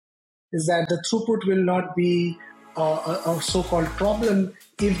is that the throughput will not be a so-called problem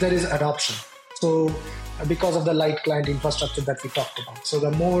if there is adoption. So because of the light client infrastructure that we talked about. So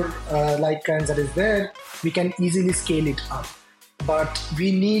the more light clients that is there, we can easily scale it up. But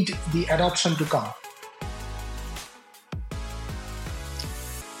we need the adoption to come.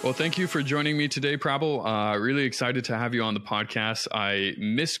 Well, thank you for joining me today, Prabal. Really excited to have you on the podcast. I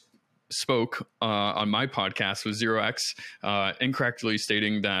misspoke on my podcast with 0x, incorrectly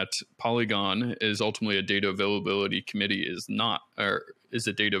stating that Polygon is ultimately a data availability committee, is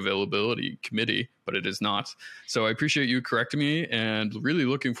a data availability committee, but it is not. So I appreciate you correcting me and really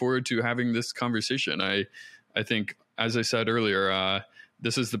looking forward to having this conversation. I think, as I said earlier,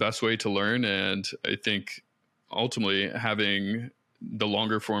 this is the best way to learn. And I think ultimately having the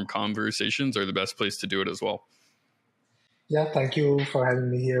longer form conversations are the best place to do it as well. Yeah, thank you for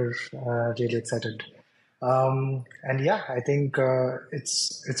having me here. Really excited. And yeah, I think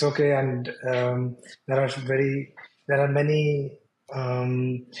it's okay. And there are many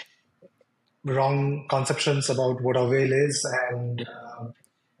wrong conceptions about what Avail is,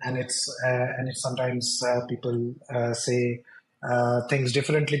 and it's sometimes people say things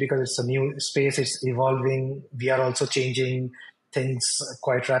differently because it's a new space, it's evolving. We are also changing things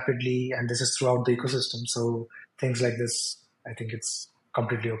quite rapidly, and this is throughout the ecosystem. So things like this, I think it's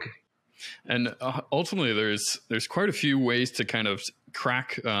completely okay. And ultimately, there's quite a few ways to kind of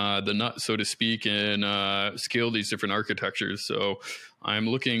crack the nut, so to speak, and scale these different architectures. So I'm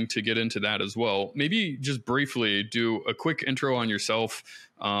looking to get into that as well. Maybe just briefly do a quick intro on yourself,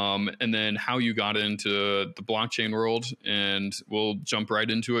 and then how you got into the blockchain world, and we'll jump right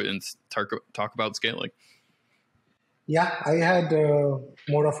into it and talk about scaling. Yeah, I had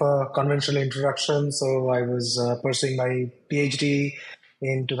more of a conventional introduction. So I was pursuing my PhD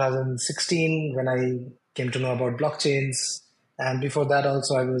in 2016 when I came to know about blockchains. And before that,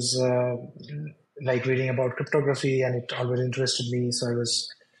 also, I was like reading about cryptography, and it always interested me. So I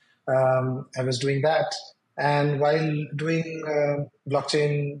was doing that. And while doing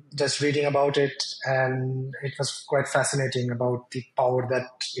blockchain, just reading about it, and it was quite fascinating about the power that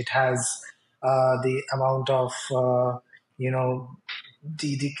it has, the amount of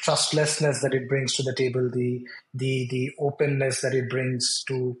the trustlessness that it brings to the table, the openness that it brings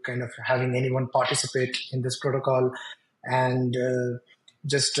to kind of having anyone participate in this protocol, and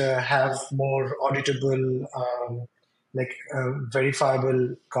just have more auditable,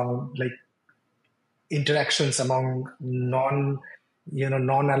 verifiable, like interactions among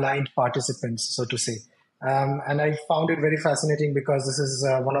non-aligned participants, so to say. And I found it very fascinating because this is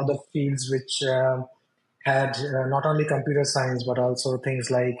one of the fields which had not only computer science but also things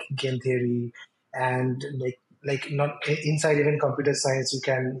like game theory, and like not inside even computer science, you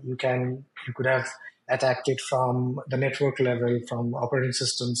could have attacked it from the network level, from operating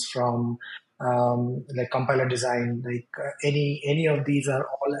systems, from like compiler design, like any of these are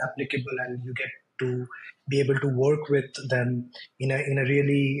all applicable, and you get to be able to work with them in a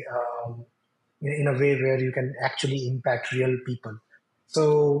really in a way where you can actually impact real people.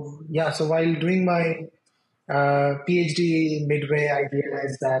 So yeah, so while doing my PhD midway, I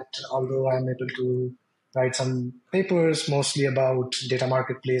realized that although I'm able to write some papers mostly about data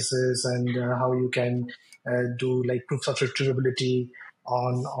marketplaces and how you can do like proofs of retrievability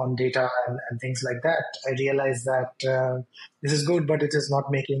on data and things like that, I realized that this is good, but it is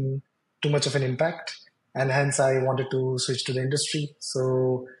not making too much of an impact, and hence I wanted to switch to the industry.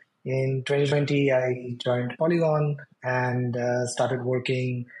 So in 2020, I joined Polygon and started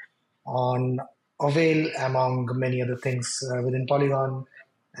working on Avail, among many other things within Polygon.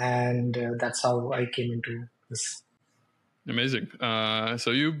 And that's how I came into this. Amazing.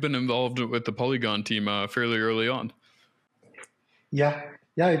 So you've been involved with the Polygon team fairly early on. Yeah,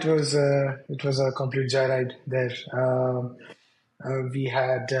 it was a complete joyride there. We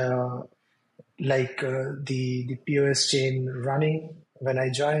had the POS chain running when I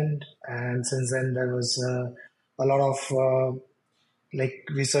joined, and since then there was a lot of like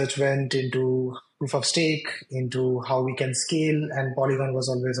research went into proof of stake, into how we can scale, and Polygon was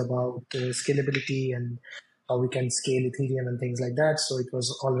always about scalability and how we can scale Ethereum and things like that. So it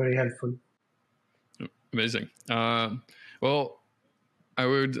was all very helpful. Amazing. Well, I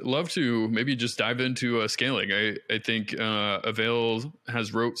would love to maybe just dive into scaling. I think Avail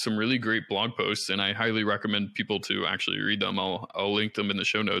has wrote some really great blog posts, and I highly recommend people to actually read them. I'll link them in the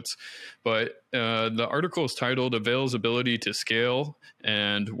show notes. But the article is titled "Avail's Ability to Scale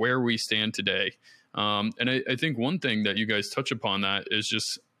and Where We Stand Today." And I think one thing that you guys touch upon that is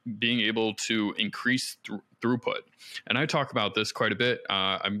just being able to increase throughput. And I talk about this quite a bit.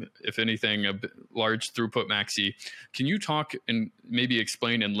 I'm, if anything, a large throughput maxi. Can you talk and maybe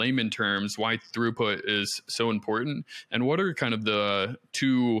explain in layman terms why throughput is so important, and what are kind of the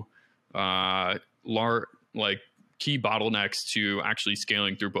two key bottlenecks to actually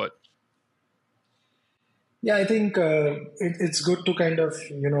scaling throughput? Yeah, I think it's good to kind of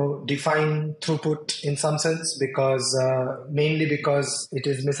define throughput in some sense, because mainly because it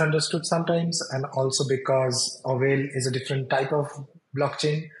is misunderstood sometimes, and also because Avail is a different type of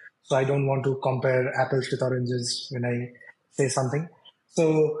blockchain. So I don't want to compare apples with oranges when I say something.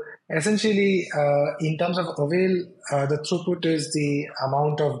 So essentially, in terms of Avail, the throughput is the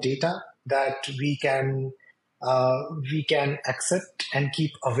amount of data that we can accept and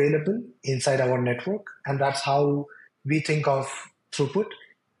keep available inside our network. And that's how we think of throughput.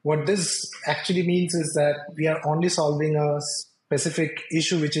 What this actually means is that we are only solving a specific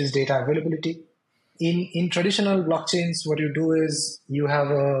issue, which is data availability. In traditional blockchains, what you do is you have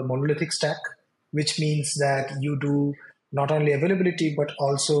a monolithic stack, which means that you do not only availability, but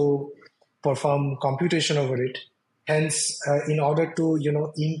also perform computation over it. Hence, in order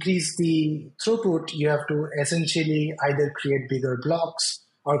to increase the throughput, you have to essentially either create bigger blocks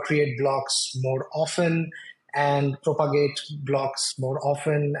or create blocks more often and propagate blocks more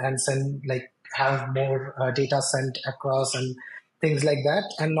often and send have more data sent across and things like that.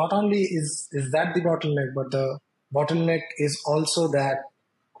 And not only is that the bottleneck, but the bottleneck is also that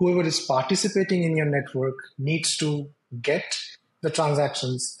whoever is participating in your network needs to get the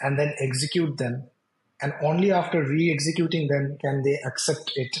transactions and then execute them, and only after re-executing them can they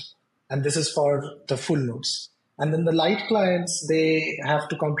accept it. And this is for the full nodes. And then the light clients, they have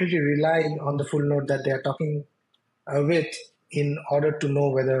to completely rely on the full node that they are talking with in order to know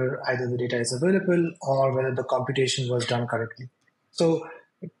whether either the data is available or whether the computation was done correctly. So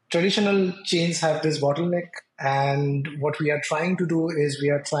traditional chains have this bottleneck, and what we are trying to do is we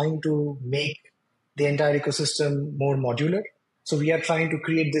are trying to make the entire ecosystem more modular. So we are trying to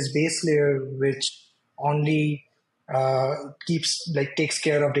create this base layer which only takes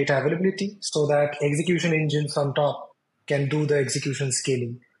care of data availability, so that execution engines on top can do the execution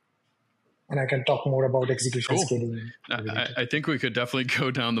scaling. And I can talk more about execution scaling. I think we could definitely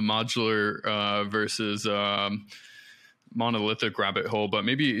go down the modular versus monolithic rabbit hole, but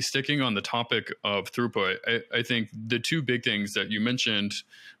maybe sticking on the topic of throughput, I think the two big things that you mentioned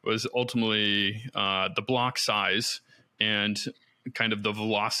was ultimately the block size and kind of the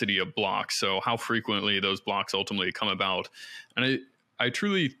velocity of blocks. So how frequently those blocks ultimately come about. And I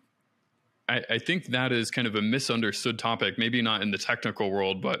think that is kind of a misunderstood topic, maybe not in the technical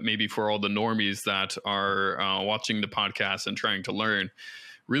world, but maybe for all the normies that are watching the podcast and trying to learn.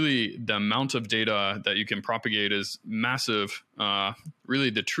 Really, the amount of data that you can propagate is massive.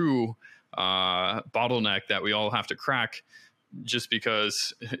 Really, the true bottleneck that we all have to crack, just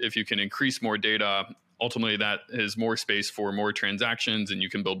because if you can increase more data, ultimately that is more space for more transactions and you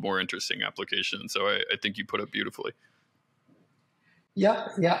can build more interesting applications. So I think you put it beautifully. Yeah.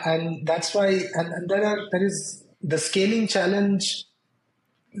 And that's why, and there is the scaling challenge.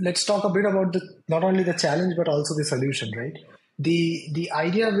 Let's talk a bit about not only the challenge, but also the solution, right? The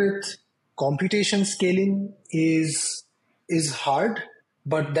idea with computation scaling is hard,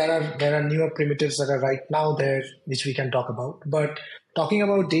 but there are newer primitives that are right now there, which we can talk about. But talking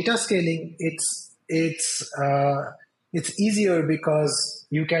about data scaling, it's easier because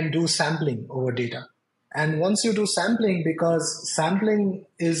you can do sampling over data. And once you do sampling, because sampling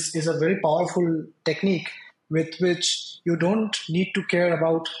is a very powerful technique with which you don't need to care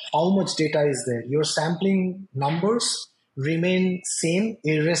about how much data is there. Your sampling numbers remain same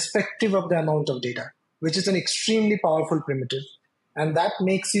irrespective of the amount of data, which is an extremely powerful primitive. And that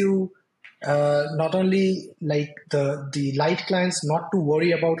makes you not only like the light clients not to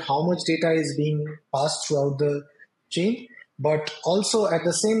worry about how much data is being passed throughout the chain, but also at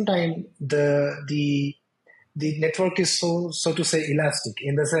the same time the network is so to say elastic,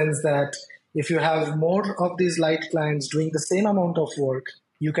 in the sense that if you have more of these light clients doing the same amount of work,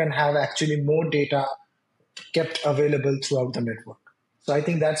 you can have actually more data kept available throughout the network. So I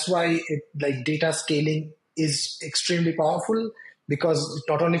think that's why data scaling is extremely powerful, because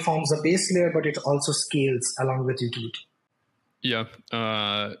it not only forms a base layer, but it also scales along with utility. Yeah.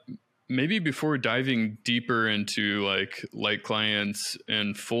 Maybe before diving deeper into light clients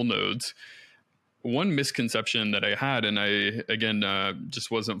and full nodes, one misconception that I had, and I, again, just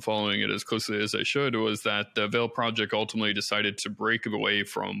wasn't following it as closely as I should, was that the Avail project ultimately decided to break away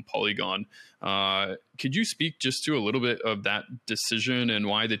from Polygon. Could you speak just to a little bit of that decision and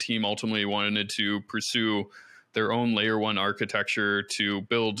why the team ultimately wanted to pursue their own layer one architecture to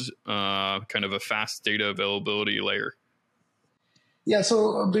build kind of a fast data availability layer? Yeah,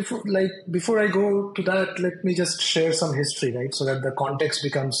 so before I go to that, let me just share some history, right, so that the context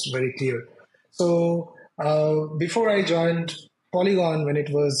becomes very clear. So before I joined Polygon, when it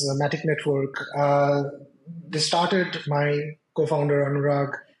was a Matic Network, they started my co-founder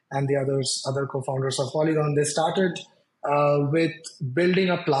Anurag and the other co-founders of Polygon. They started with building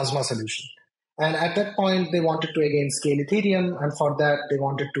a plasma solution, and at that point, they wanted to again scale Ethereum, and for that, they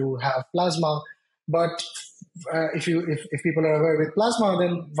wanted to have plasma, but if people are aware with plasma,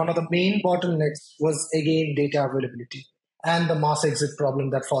 then one of the main bottlenecks was again data availability and the mass exit problem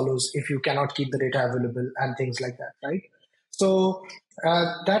that follows if you cannot keep the data available and things like that, right? So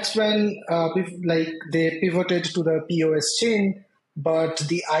that's when they pivoted to the POS chain, but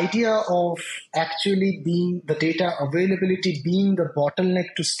the idea of actually being the data availability being the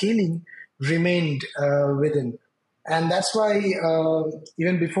bottleneck to scaling remained within. And that's why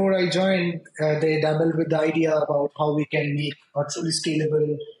even before I joined, they dabbled with the idea about how we can make a truly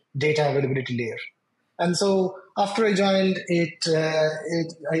scalable data availability layer. And so after I joined,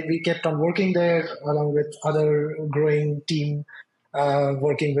 we kept on working there along with other growing team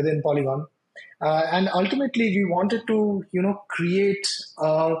working within Polygon. And ultimately, we wanted to, create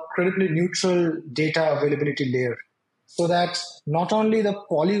a credibly neutral data availability layer so that not only the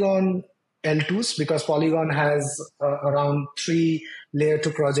Polygon L2s, because Polygon has around 3 layer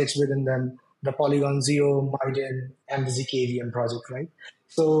 2 projects within them, the Polygon Zero, Miden, and the ZKVM project, right?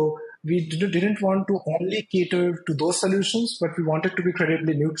 So we didn't want to only cater to those solutions, but we wanted to be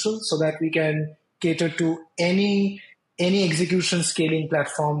credibly neutral so that we can cater to any execution scaling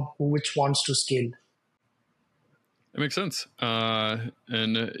platform which wants to scale. That makes sense. That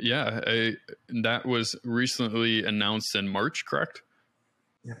was recently announced in March, correct?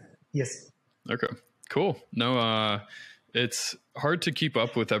 Yeah. Yes. Okay, cool. No, it's hard to keep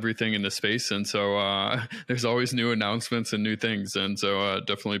up with everything in the space. And so there's always new announcements and new things. And so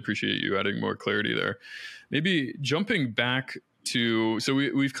definitely appreciate you adding more clarity there. Maybe jumping back to, so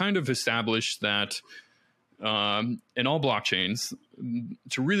we've kind of established that in all blockchains,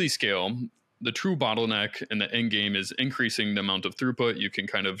 to really scale, the true bottleneck in the end game is increasing the amount of throughput. You can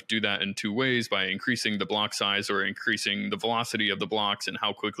kind of do that in 2 ways, by increasing the block size or increasing the velocity of the blocks and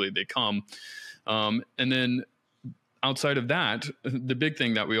how quickly they come. And then outside of that, the big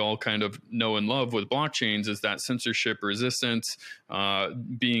thing that we all kind of know and love with blockchains is that censorship resistance,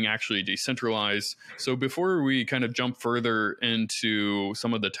 being actually decentralized. So before we kind of jump further into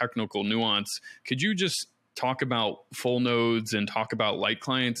some of the technical nuance, could you just talk about full nodes and talk about light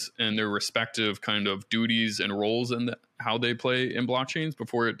clients and their respective kind of duties and roles and how they play in blockchains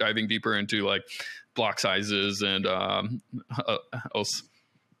before diving deeper into like block sizes and else?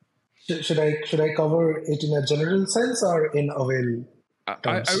 Should I cover it in a general sense or in Avail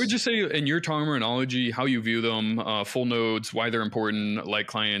terms? I would just say in your terminology, how you view them, full nodes, why they're important, light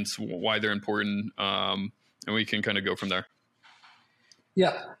clients, why they're important, and we can kind of go from there.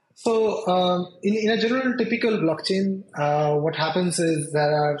 Yeah. So in a general typical blockchain, what happens is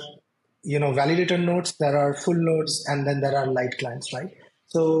there are validator nodes, there are full nodes, and then there are light clients, right?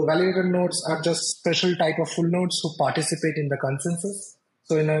 So validator nodes are just special type of full nodes who participate in the consensus.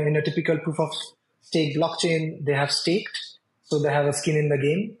 So in a typical proof of stake blockchain, they have staked, so they have a skin in the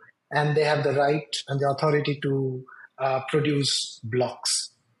game, and they have the right and the authority to produce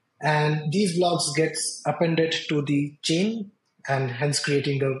blocks. And these blocks gets appended to the chain, and hence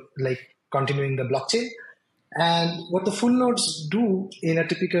creating continuing the blockchain. And what the full nodes do in a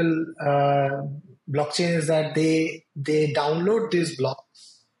typical blockchain is that they download these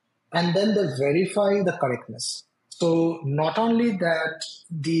blocks and then they verify the correctness. So not only that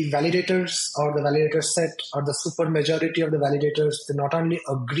the validators or the validator set or the super majority of the validators, they not only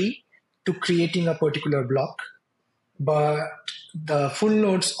agree to creating a particular block, but the full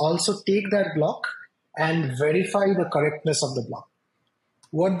nodes also take that block and verify the correctness of the block.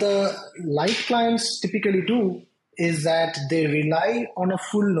 What the light clients typically do is that they rely on a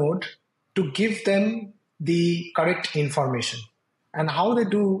full node to give them the correct information. And how they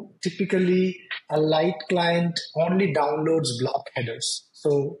do, typically a light client only downloads block headers.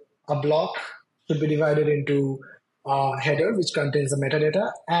 So a block should be divided into a header, which contains the metadata,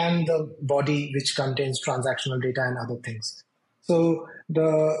 and the body, which contains transactional data and other things. So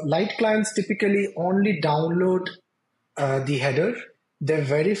the light clients typically only download the header. They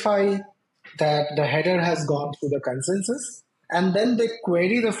verify that the header has gone through the consensus, and then they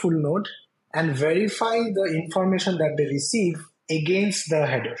query the full node and verify the information that they receive against the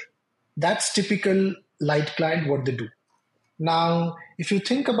header. That's typical light client what they do. Now, if you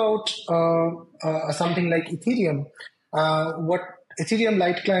think about something like Ethereum, what Ethereum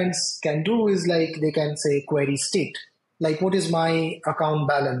light clients can do is like they can say query state, like what is my account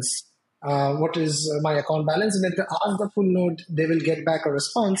balance? What is my account balance? And if they ask the full node, they will get back a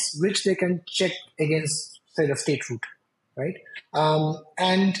response which they can check against, say, the state root, right?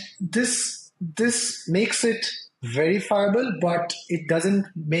 And this makes it verifiable, but it doesn't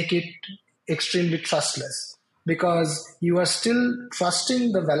make it extremely trustless because you are still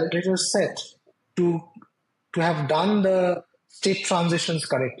trusting the validator set to have done the state transitions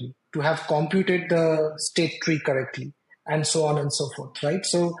correctly, to have computed the state tree correctly, and so on and so forth, right?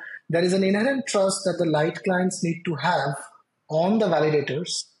 So there is an inherent trust that the light clients need to have on the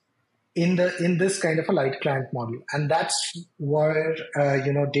validators in this kind of a light client model, and that's where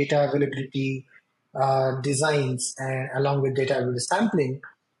data availability designs and along with data availability sampling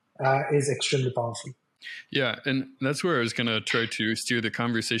is extremely powerful. Yeah, and that's where I was going to try to steer the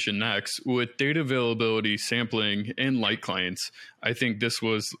conversation next. With data availability, sampling, and light clients, I think this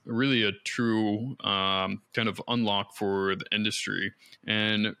was really a true kind of unlock for the industry.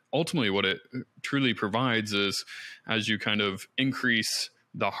 And ultimately, what it truly provides is as you kind of increase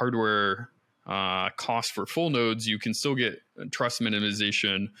the hardware cost for full nodes, you can still get trust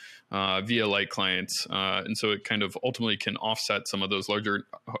minimization via light clients. And so it kind of ultimately can offset some of those larger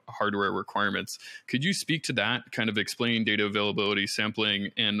hardware requirements. Could you speak to that, kind of explain data availability,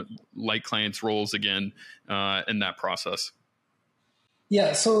 sampling, and light clients roles again in that process?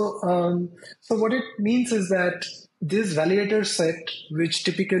 Yeah, so what it means is that this validator set, which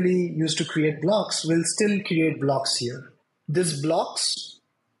typically used to create blocks, will still create blocks here. These blocks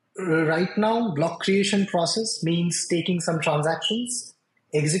right now, block creation process means taking some transactions,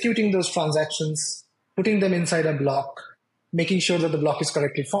 executing those transactions, putting them inside a block, making sure that the block is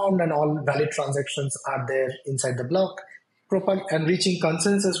correctly formed and all valid transactions are there inside the block, and reaching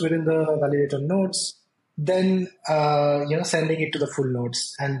consensus within the validator nodes, then sending it to the full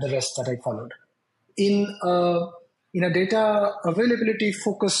nodes and the rest that I followed. In a data availability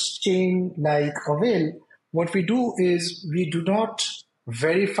focused chain like Avail, what we do is we do not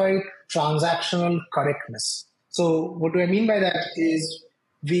verify transactional correctness. So what do I mean by that is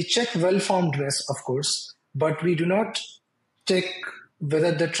we check well-formedness, of course, but we do not check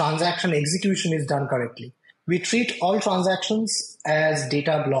whether the transaction execution is done correctly. We treat all transactions as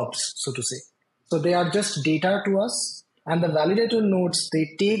data blobs, so to say. So they are just data to us, and the validator nodes,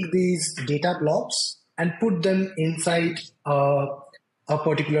 they take these data blobs and put them inside a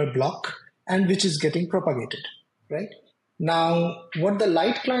particular block, and which is getting propagated, right? Now, what the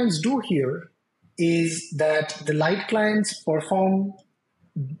light clients do here is that the light clients perform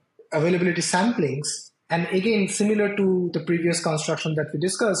availability samplings. And again, similar to the previous construction that we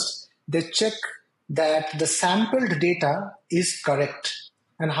discussed, they check that the sampled data is correct.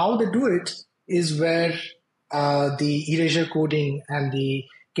 And how they do it is where the erasure coding and the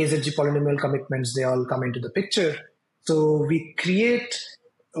KZG polynomial commitments, they all come into the picture. So we create,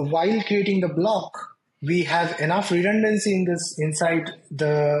 while creating the block, we have enough redundancy in this inside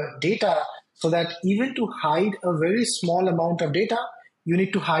the data so that even to hide a very small amount of data, you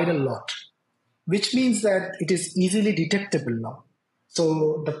need to hide a lot, which means that it is easily detectable now.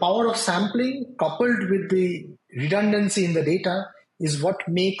 So the power of sampling coupled with the redundancy in the data is what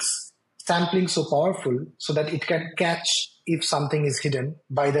makes sampling so powerful, so that it can catch if something is hidden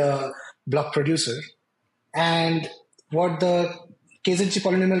by the block producer. And what the KZG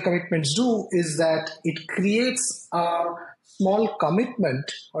polynomial commitments do is that it creates a small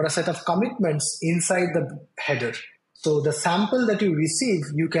commitment or a set of commitments inside the header. So the sample that you receive,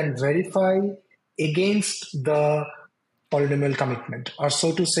 you can verify against the polynomial commitment, or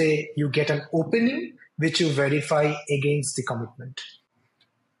so to say, you get an opening which you verify against the commitment.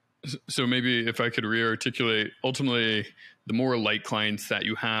 So maybe if I could re-articulate, ultimately, the more light clients that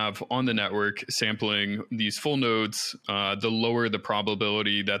you have on the network sampling these full nodes, the lower the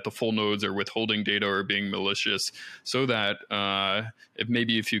probability that the full nodes are withholding data or being malicious, so that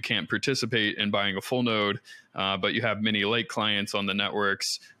if you can't participate in buying a full node, but you have many light clients on the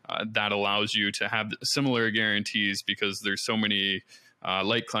networks, that allows you to have similar guarantees because there's so many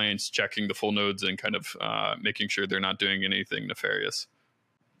light clients checking the full nodes and kind of making sure they're not doing anything nefarious.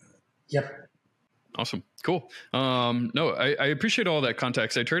 Yep. Awesome. Cool. I appreciate all that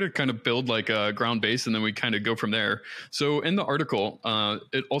context. I try to kind of build like a ground base and then we kind of go from there. So in the article,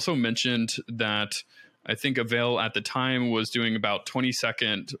 it also mentioned that I think Avail at the time was doing about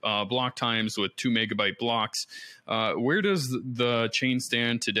 20-second block times with 2 megabyte blocks. Where does the chain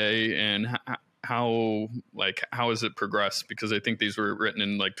stand today, and how has it progressed? Because I think these were written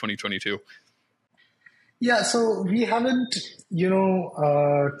in like 2022. Yeah, so we haven't,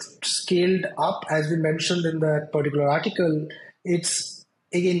 scaled up as we mentioned in that particular article. It's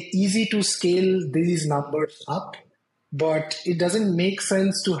again easy to scale these numbers up, but it doesn't make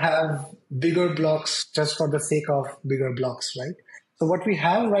sense to have bigger blocks just for the sake of bigger blocks, right? So what we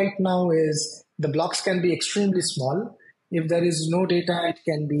have right now is the blocks can be extremely small. If there is no data, it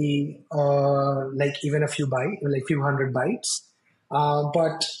can be like even a few bytes, like few hundred bytes.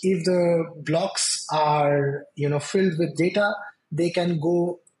 But if the blocks are filled with data, they can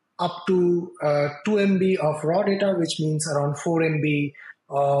go up to 2 MB of raw data, which means around 4 MB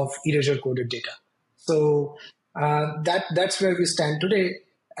of erasure coded data. So that's where we stand today.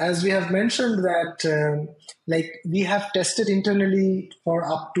 As we have mentioned that, like we have tested internally for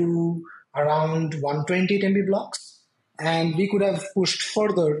up to around 128 MB blocks, and we could have pushed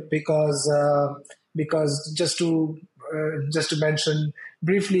further because just to mention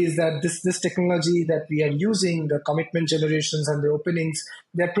briefly is that this technology that we are using, the commitment generations and the openings,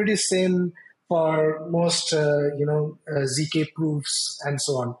 they're pretty same for most zk proofs and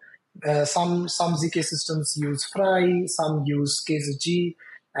so on. Some zk systems use fry, some use kzg,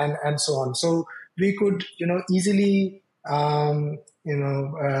 and so on. So we could easily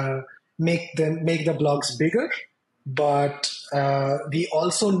make the blocks bigger, but we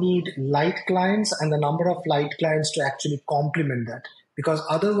also need light clients and the number of light clients to actually complement that, because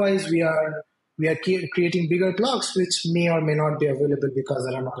otherwise we are creating bigger blocks which may or may not be available because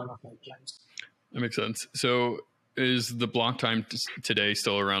there are not enough light clients. That makes sense. So is the block time today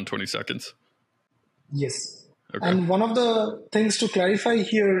still around 20 seconds? Yes. Okay. And one of the things to clarify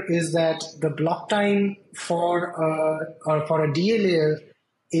here is that the block time for a DA layer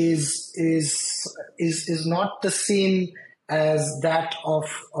is not the same as that of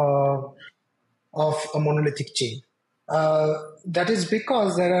a monolithic chain. That is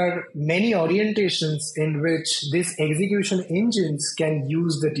because there are many orientations in which these execution engines can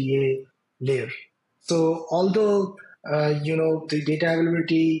use the DA layer. So although the data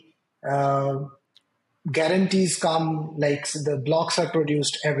availability guarantees come, like the blocks are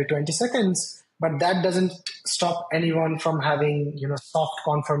produced every 20 seconds, but that doesn't stop anyone from having soft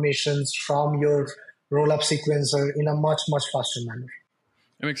confirmations from your roll-up sequencer in a much faster manner.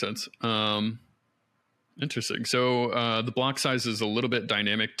 That makes sense. Interesting. So the block size is a little bit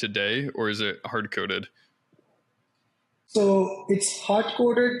dynamic today, or is it hard-coded? So it's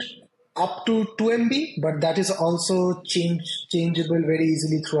hard-coded up to 2 MB, but that is also changeable very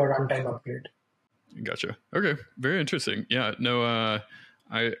easily through a runtime upgrade. Gotcha. Okay. Very interesting. Yeah. No,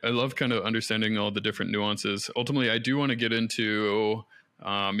 I love kind of understanding all the different nuances. Ultimately, I do want to get into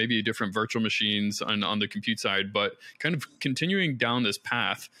maybe different virtual machines on the compute side, but kind of continuing down this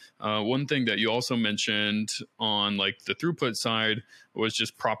path. One thing that you also mentioned on like the throughput side was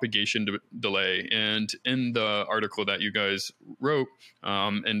just propagation delay. And in the article that you guys wrote,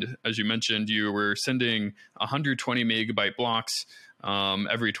 and as you mentioned, you were sending 120 megabyte blocks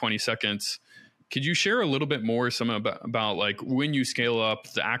every 20 seconds. Could you share a little bit more about like when you scale up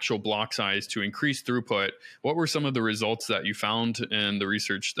the actual block size to increase throughput, what were some of the results that you found in the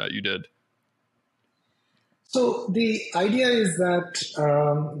research that you did? So the idea is that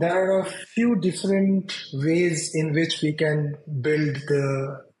there are a few different ways in which we can build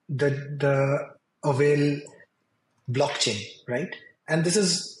the Avail blockchain, right? And this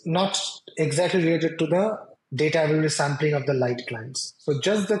is not exactly related to the data availability sampling of the light clients. So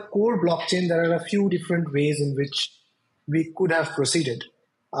just the core blockchain, there are a few different ways in which we could have proceeded.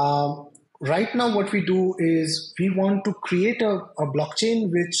 Right now, what we do is we want to create a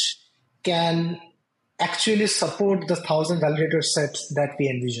blockchain which can actually support the 1,000 validator sets that we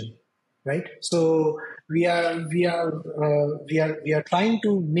envision, right? So we are trying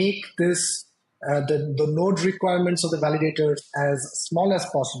to make this the node requirements of the validators as small as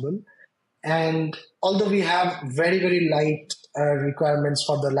possible. And although we have very light requirements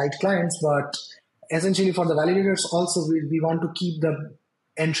for the light clients, but essentially for the validators also we want to keep the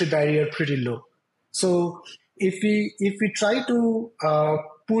entry barrier pretty low. So if we try to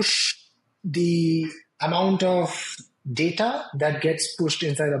push the amount of data that gets pushed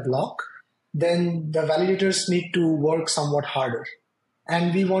inside a block, then the validators need to work somewhat harder.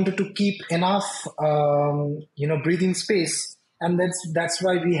 And we wanted to keep enough breathing space, and that's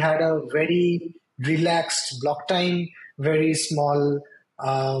why we had a very relaxed block time, very small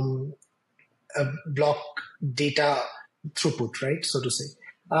block data throughput, right, so to say.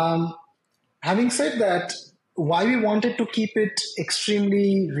 Having said that, why we wanted to keep it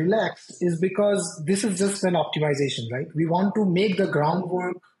extremely relaxed is because this is just an optimization, right? We want to make the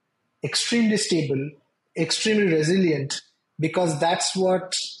groundwork extremely stable, extremely resilient, because that's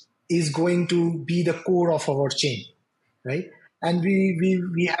what is going to be the core of our chain, right? And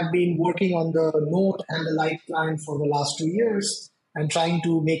we have been working on the node and the light client for the last 2 years and trying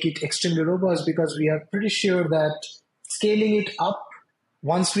to make it extremely robust, because we are pretty sure that scaling it up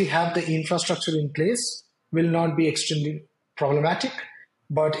once we have the infrastructure in place will not be extremely problematic,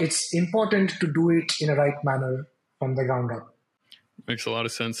 but it's important to do it in a right manner from the ground up. Makes a lot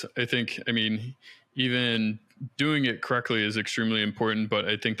of sense. I mean, even doing it correctly is extremely important, but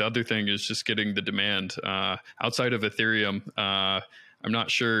I think the other thing is just getting the demand. Outside of Ethereum, I'm not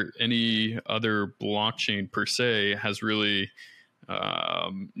sure any other blockchain per se has really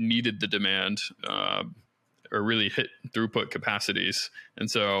needed the demand or really hit throughput capacities. And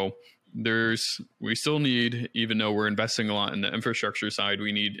so we still need, even though we're investing a lot in the infrastructure side,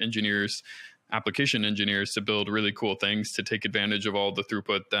 we need engineers, application engineers, to build really cool things to take advantage of all the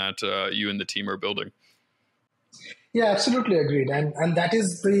throughput that you and the team are building. Yeah, absolutely agreed. And that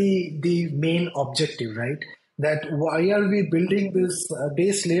is the main objective, right? That why are we building this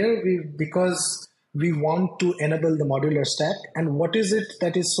base layer? Because we want to enable the modular stack. And what is it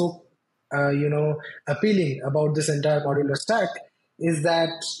that is so appealing about this entire modular stack is that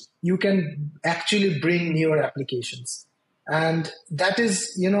you can actually bring newer applications. And that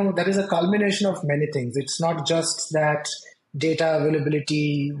is a culmination of many things. It's not just that data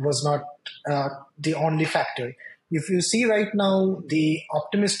availability was not the only factor. If you see right now, the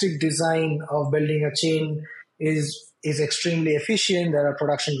optimistic design of building a chain is extremely efficient. There are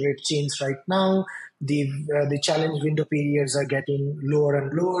production grade chains right now. The challenge window periods are getting lower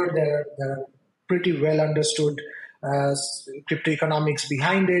and lower. There are pretty well understood crypto economics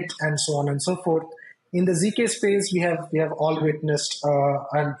behind it, and so on and so forth. In the ZK space, we have all witnessed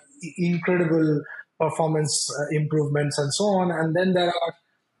an incredible performance improvements and so on. And then there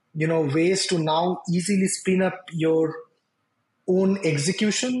are ways to now easily spin up your own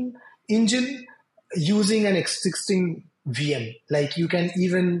execution engine using an existing VM. Like you can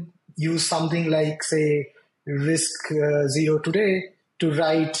even use something like, say, Risk 0 today to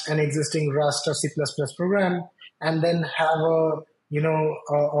write an existing Rust or C++ program, and then have a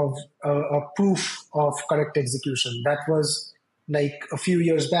proof of correct execution. That was like a few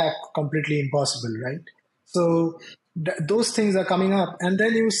years back completely impossible, right? So those things are coming up, and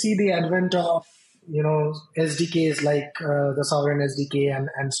then you see the advent of SDKs like the Sovereign SDK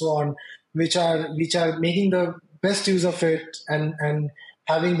and so on, which are making the best use of it, and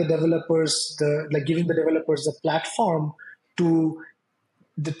having the developers giving the developers the platform to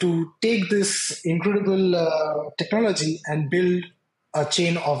take this incredible technology and build a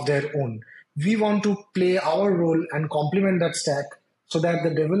chain of their own. We want to play our role and complement that stack so that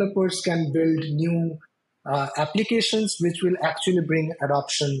the developers can build new applications which will actually bring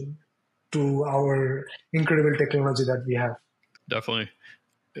adoption to our incredible technology that we have. Definitely.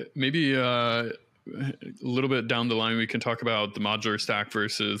 Maybe a little bit down the line, we can talk about the modular stack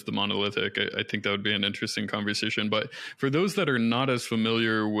versus the monolithic. I think that would be an interesting conversation. But for those that are not as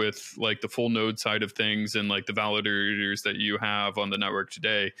familiar with like the full node side of things and like the validators that you have on the network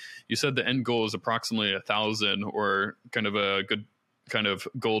today, you said the end goal is approximately 1,000, or kind of a good kind of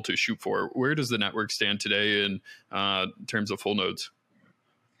goal to shoot for. Where does the network stand today in terms of full nodes?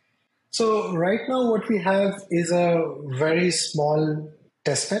 So right now what we have is a very small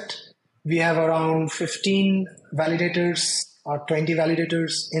testnet. We have around 15 validators or 20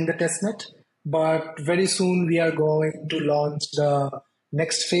 validators in the testnet, but very soon we are going to launch the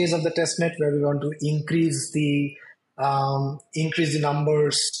next phase of the testnet, where we want to increase the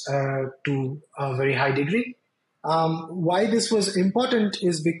numbers to a very high degree. Why this was important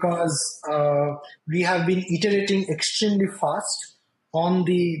is because we have been iterating extremely fast on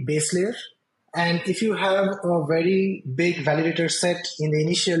the base layer. And if you have a very big validator set in the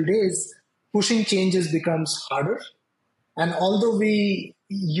initial days, pushing changes becomes harder. And although we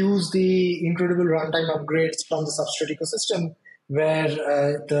use the incredible runtime upgrades from the substrate ecosystem, where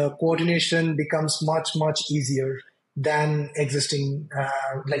the coordination becomes much, much easier than existing,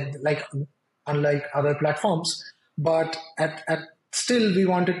 unlike other platforms. But still, we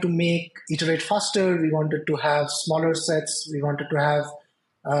wanted to iterate faster. We wanted to have smaller sets. We wanted to have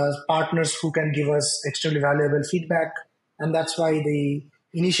partners who can give us extremely valuable feedback. And that's why the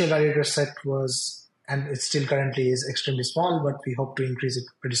initial validator set was, and it still currently is, extremely small, but we hope to increase it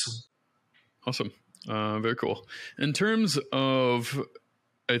pretty soon. Awesome. Very cool. In terms of,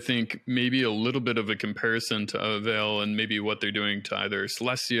 I think, maybe a little bit of a comparison to Avail and maybe what they're doing to either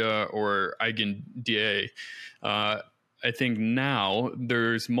Celestia or EigenDA, I think now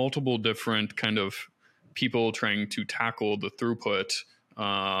there's multiple different kind of people trying to tackle the throughput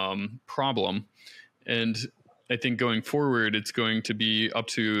problem. And I think going forward, it's going to be up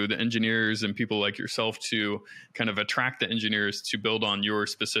to the engineers and people like yourself to kind of attract the engineers to build on your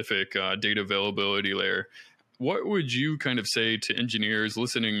specific data availability layer. What would you kind of say to engineers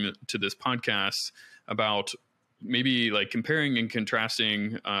listening to this podcast about maybe like comparing and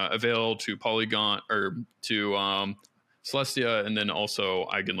contrasting Avail to Polygon or to Celestia and then also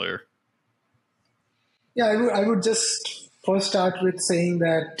EigenLayer? Yeah, I would just first start with saying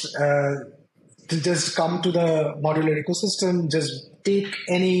that to just come to the modular ecosystem, just take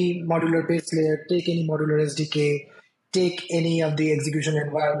any modular base layer, take any modular SDK, take any of the execution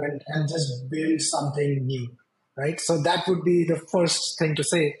environment, and just build something new, right? So that would be the first thing to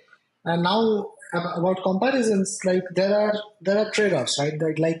say. And now about comparisons, like there are trade-offs,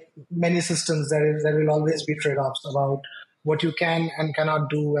 right? Like many systems, there will always be trade-offs about what you can and cannot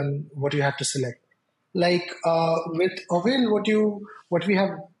do and what you have to select. Like with Avail, what we have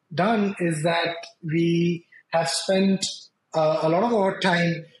done is that we have spent a lot of our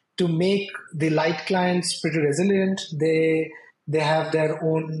time to make the light clients pretty resilient. They have their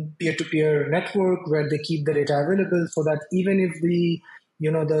own peer-to-peer network where they keep the data available, so that even if the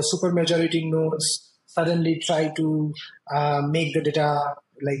supermajority nodes suddenly try to make the data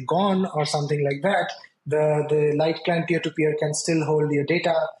like gone or something like that, the light client peer-to-peer can still hold your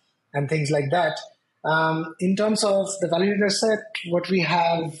data and things like that. In terms of the validator set, what we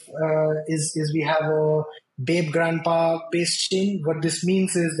have is we have a Babe Grandpa based chain. What this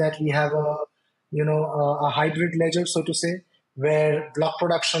means is that we have a hybrid ledger, so to say, where block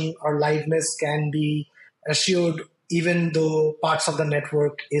production or liveness can be assured even though parts of the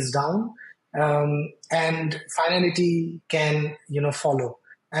network is down, and finality can follow.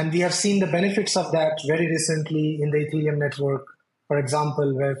 And we have seen the benefits of that very recently in the Ethereum network, for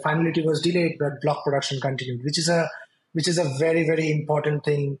example, where finality was delayed but block production continued, which is a very, very important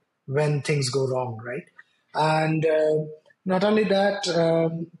thing when things go wrong, right? And not only that,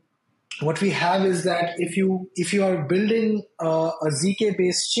 what we have is that if you are building a ZK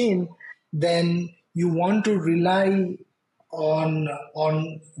based chain, then you want to rely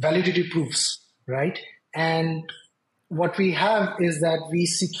on validity proofs, right? And what we have is that we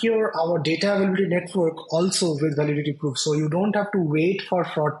secure our data availability network also with validity proofs. So you don't have to wait for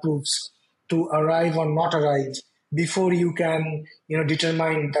fraud proofs to arrive or not arrive before you can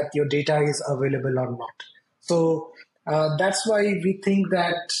determine that your data is available or not. So that's why we think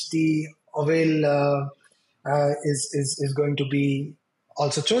that the Avail is going to be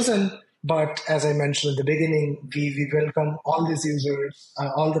also chosen. But as I mentioned in the beginning, we welcome all these users,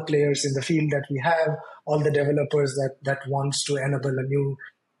 all the players in the field that we have, all the developers that wants to enable a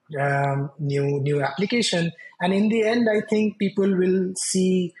new application. And in the end, I think people will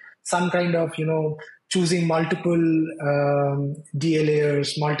see some kind of choosing multiple DA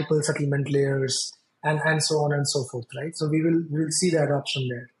layers, multiple settlement layers, and so on and so forth, right? So we'll see that option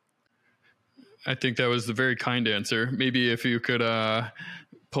there. I think that was the very kind answer. Maybe if you could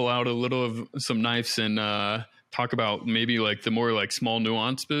pull out a little of some knives and talk about maybe like the more like small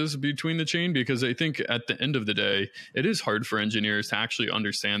nuances between the chain, because I think at the end of the day, it is hard for engineers to actually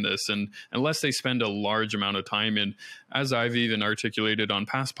understand this, and unless they spend a large amount of time. And as I've even articulated on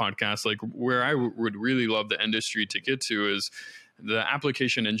past podcasts, like where I would really love the industry to get to is the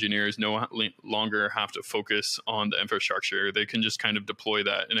application engineers no longer have to focus on the infrastructure. They can just kind of deploy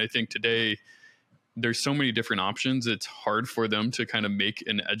that. And I think today there's so many different options. It's hard for them to kind of make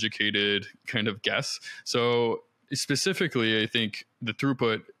an educated kind of guess. So specifically, I think the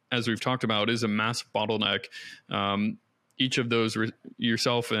throughput, as we've talked about, is a massive bottleneck. Each of those,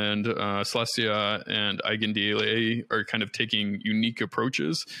 yourself and Celestia and EigenDLA, are kind of taking unique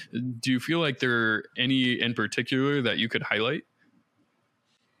approaches. Do you feel like there are any in particular that you could highlight?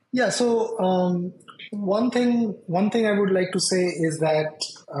 Yeah. So one thing I would like to say is that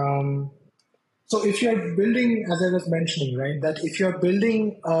so if you're building, as I was mentioning, right, that if you're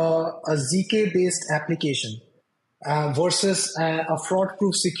building a ZK based application versus a fraud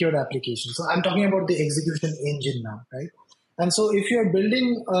proof secured application, so I'm talking about the execution engine now, right? And so if you're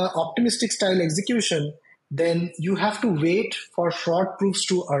building optimistic style execution, then you have to wait for fraud proofs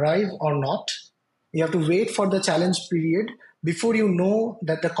to arrive or not. You have to wait for the challenge period before you know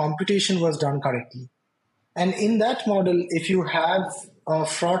that the computation was done correctly. And in that model, if you have a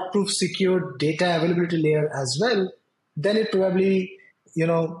fraud-proof secured data availability layer as well, then it probably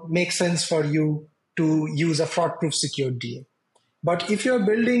makes sense for you to use a fraud-proof secured DA. But if you're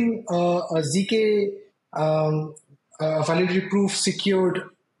building a ZK validity proof secured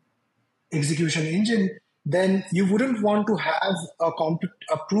execution engine, then you wouldn't want to have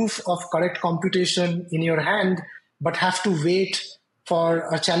a proof of correct computation in your hand, but have to wait for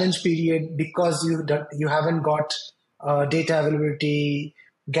a challenge period because you haven't got data availability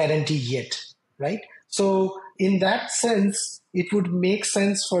guarantee yet, right? So in that sense, it would make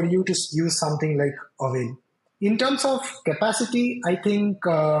sense for you to use something like Avail. In terms of capacity, I think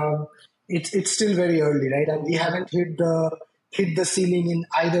it's still very early, right? And we haven't hit the ceiling in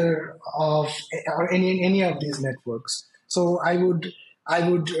either of or any of these networks. So I would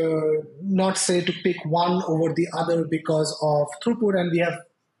not say to pick one over the other because of throughput, and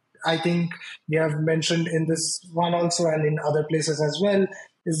I think we have mentioned in this one also and in other places as well,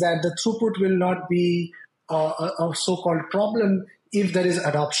 is that the throughput will not be a so-called problem if there is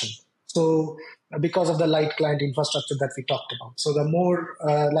adoption. So because of the light client infrastructure that we talked about. So the more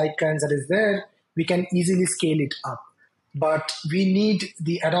light clients that is there, we can easily scale it up. But we need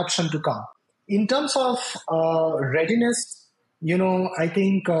the adoption to come. In terms of readiness, I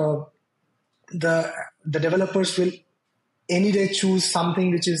think the developers will any day choose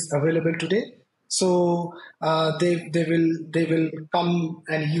something which is available today. So they will come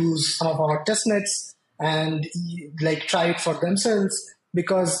and use some of our test nets and like try it for themselves,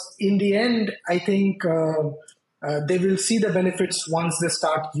 because in the end I think they will see the benefits once they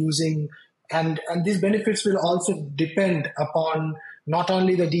start using, and these benefits will also depend upon not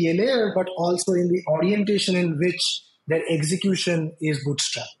only the DA layer but also in the orientation in which their execution is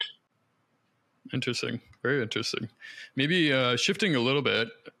bootstrapped. Interesting. Very interesting. Maybe shifting a little bit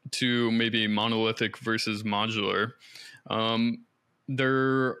to maybe monolithic versus modular.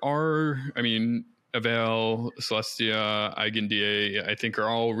 There are, Avail, Celestia, EigenDA, I think are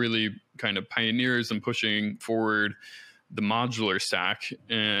all really kind of pioneers in pushing forward the modular stack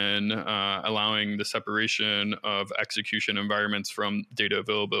and allowing the separation of execution environments from data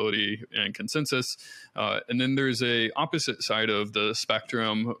availability and consensus. And then there's a opposite side of the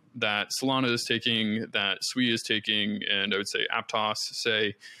spectrum that Solana is taking, that Sui is taking, and I would say Aptos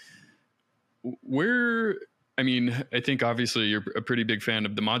say. I think obviously you're a pretty big fan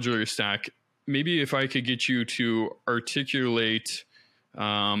of the modular stack. Maybe if I could get you to articulate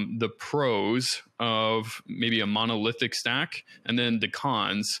the pros of maybe a monolithic stack and then the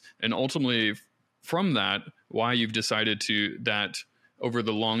cons, and ultimately from that, why you've decided that over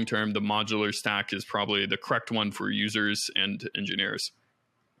the long term, the modular stack is probably the correct one for users and engineers.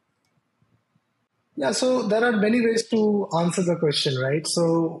 Yeah, so there are many ways to answer the question, right?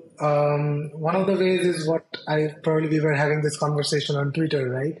 So one of the ways is what we were having this conversation on Twitter,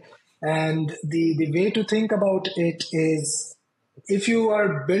 right? And the way to think about it is, if you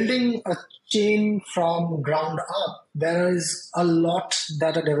are building a chain from ground up, there is a lot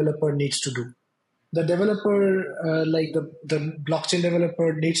that a developer needs to do. The developer, like the blockchain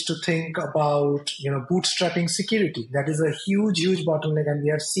developer, needs to think about bootstrapping security. That is a huge bottleneck, and we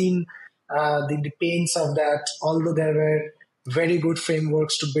have seen the pains of that. Although there were very good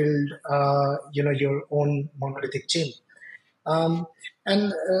frameworks to build, your own monolithic chain.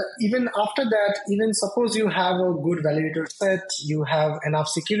 And even after that, even suppose you have a good validator set, you have enough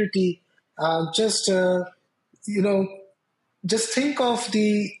security, just think of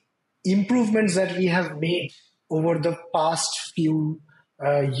the improvements that we have made over the past few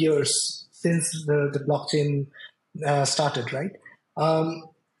years since the blockchain started, right?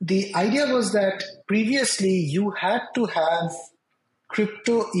 The idea was that previously you had to have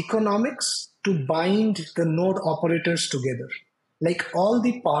crypto economics to bind the node operators together. Like all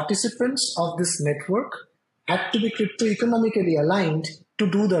the participants of this network had to be crypto economically aligned to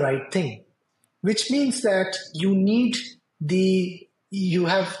do the right thing, which means that you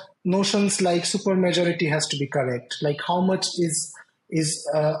have notions like supermajority has to be correct, like how much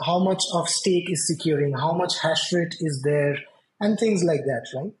how much of stake is securing, how much hash rate is there, and things like that,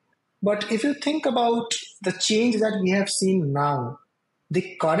 right? But if you think about the change that we have seen now,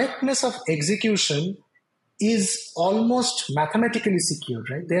 the correctness of execution is almost mathematically secured,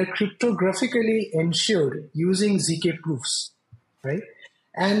 right? They are cryptographically ensured using ZK proofs, right?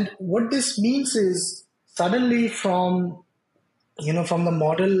 And what this means is suddenly from the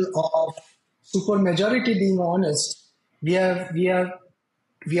model of supermajority being honest, we are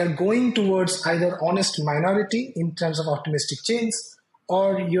going towards either honest minority in terms of optimistic chains,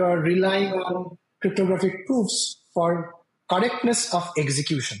 or you are relying on cryptographic proofs for correctness of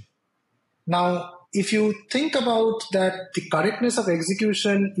execution. Now, if you think about that, the correctness of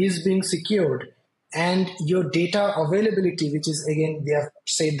execution is being secured, and your data availability, which is again, we have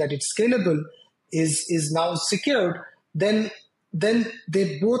said that it's scalable, is now secured, then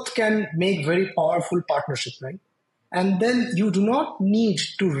they both can make very powerful partnership, right? And then you do not need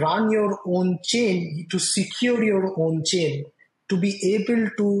to run your own chain to secure your own chain to be able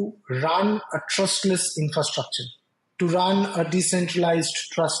to run a trustless infrastructure, to run a decentralized,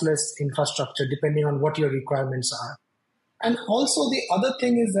 trustless infrastructure, depending on what your requirements are. And also the other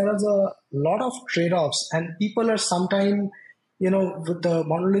thing is there is a lot of trade-offs, and people are sometimes, with the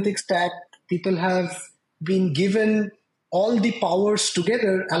monolithic stack, people have been given all the powers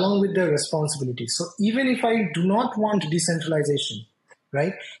together along with their responsibilities. So even if I do not want decentralization,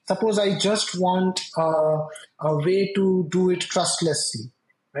 right? Suppose I just want a way to do it trustlessly,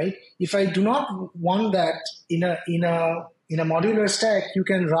 right? If I do not want that in a modular stack, you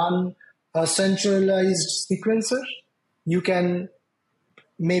can run a centralized sequencer. You can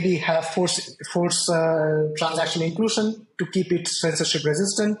maybe have force transaction inclusion to keep it censorship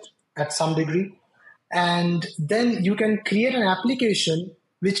resistant at some degree. And then you can create an application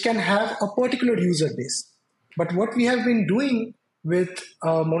which can have a particular user base. But what we have been doing with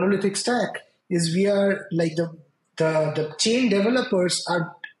a monolithic stack is we are like the chain developers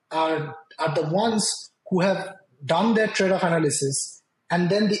are the ones who have done their trade-off analysis, and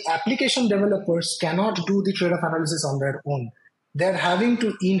then the application developers cannot do the trade-off analysis on their own. They're having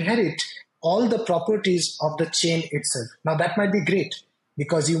to inherit all the properties of the chain itself. Now that might be great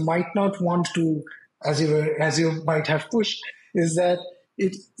because you might not want to, as you might have pushed, is that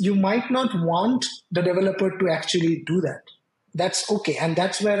you might not want the developer to actually do that. That's okay. And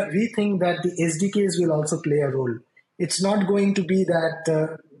that's where we think that the SDKs will also play a role. It's not going to be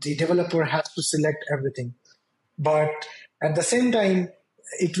that the developer has to select everything. But at the same time,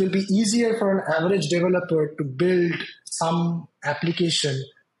 it will be easier for an average developer to build some application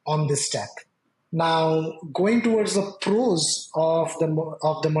on this stack. Now, going towards the pros of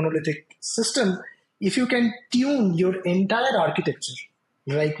the monolithic system, if you can tune your entire architecture,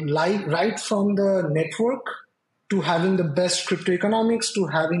 right from the network to having the best crypto economics, to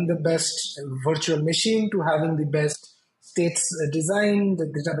having the best virtual machine, to having the best states design, the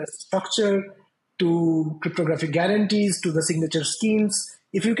database structure, to cryptographic guarantees, to the signature schemes,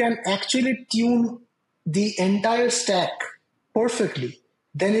 if you can actually tune the entire stack perfectly,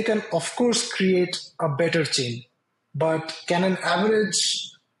 then you can, of course, create a better chain. But can an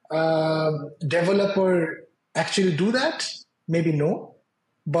average developer actually do that? Maybe no.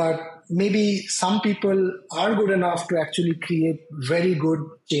 But maybe some people are good enough to actually create very good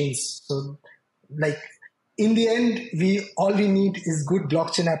chains. So, in the end, all we need is good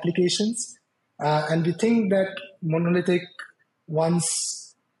blockchain applications. And we think that monolithic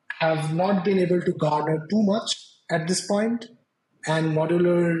ones have not been able to garner too much at this point, and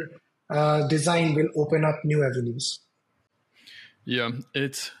modular design will open up new avenues. Yeah,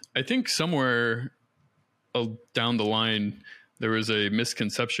 I think somewhere down the line, there was a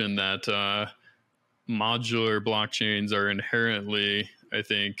misconception that modular blockchains are inherently, I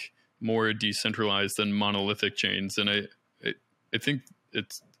think, more decentralized than monolithic chains. And I think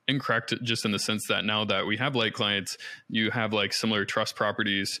it's incorrect just in the sense that now that we have light clients, you have like similar trust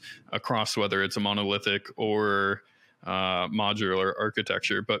properties across whether it's a monolithic or modular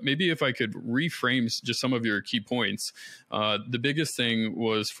architecture. But maybe if I could reframe just some of your key points, the biggest thing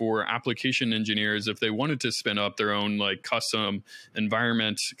was for application engineers, if they wanted to spin up their own like custom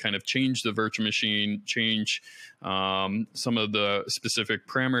environment, kind of change the virtual machine, change some of the specific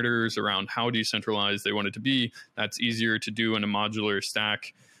parameters around how decentralized they want it to be, that's easier to do in a modular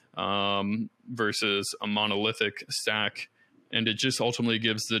stack versus a monolithic stack. And it just ultimately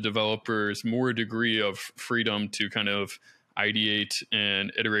gives the developers more degree of freedom to kind of ideate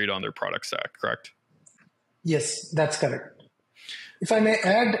and iterate on their product stack, correct? Yes, that's correct. If I may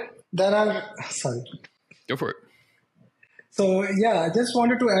add, sorry. Go for it. So yeah, I just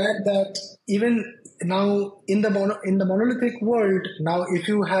wanted to add that even now in the monolithic world, now if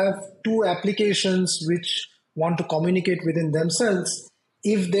you have two applications which want to communicate within themselves,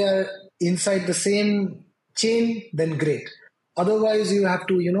 if they are inside the same chain, then great. Otherwise, you have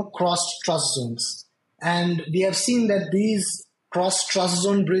to, cross trust zones. And we have seen that these cross trust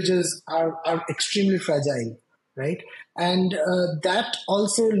zone bridges are extremely fragile, right? And that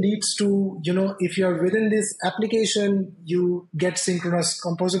also leads to, if you're within this application, you get synchronous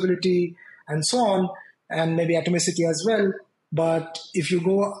composability and so on, and maybe atomicity as well. But if you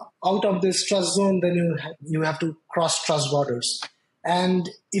go out of this trust zone, then you have to cross trust borders. And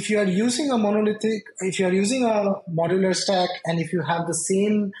if you are using a modular stack, and if you have the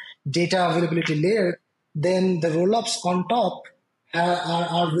same data availability layer, then the rollups on top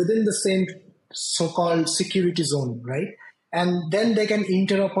are within the same so-called security zone, right? And then they can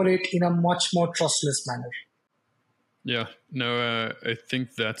interoperate in a much more trustless manner. Yeah, no, I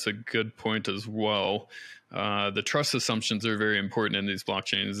think that's a good point as well. The trust assumptions are very important in these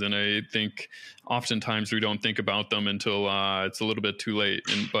blockchains, and I think oftentimes we don't think about them until it's a little bit too late.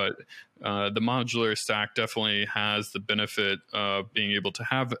 But the modular stack definitely has the benefit of being able to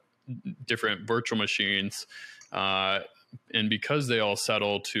have different virtual machines, and because they all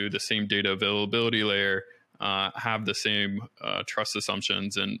settle to the same data availability layer, have the same trust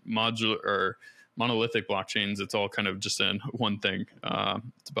assumptions, and modular or monolithic blockchains, it's all kind of just in one thing.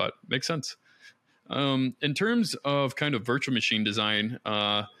 But makes sense. In terms of kind of virtual machine design,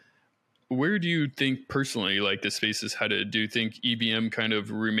 where do you think personally like the space is headed? Do you think EVM kind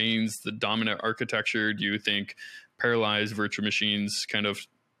of remains the dominant architecture? Do you think parallelized virtual machines kind of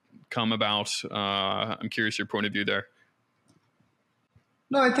come about? I'm curious your point of view there.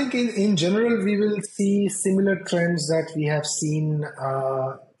 No, I think in general we will see similar trends that we have seen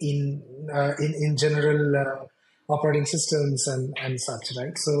in general operating systems and such,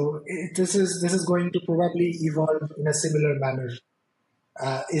 right? So this is going to probably evolve in a similar manner.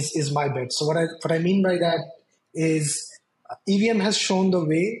 Is my bet. So what I mean by that is EVM has shown the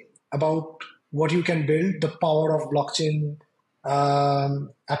way about what you can build, the power of blockchain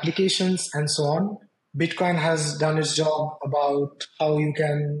applications, and so on. Bitcoin has done its job about how you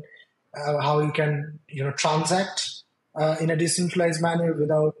can transact in a decentralized manner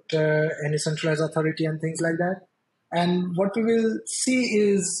without any centralized authority and things like that. And what we will see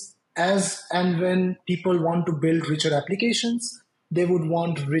is as and when people want to build richer applications, they would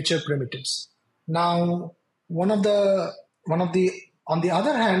want richer primitives. Now, one of the on the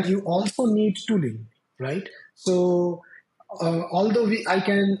other hand, you also need tooling, right? So although I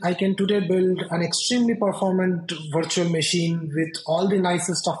can today build an extremely performant virtual machine with all the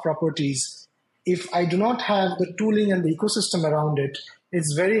nicest of properties, if I do not have the tooling and the ecosystem around it,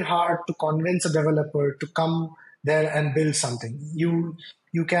 it's very hard to convince a developer to come there and build something. You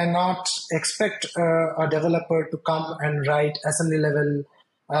cannot expect a developer to come and write assembly level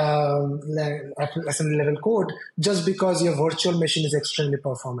code just because your virtual machine is extremely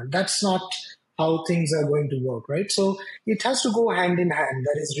performant. That's not how things are going to work, right? So it has to go hand in hand.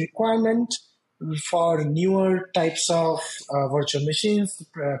 There is requirement for newer types of virtual machines,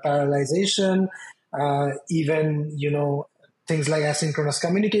 parallelization, even things like asynchronous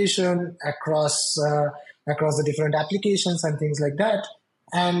communication across the different applications and things like that.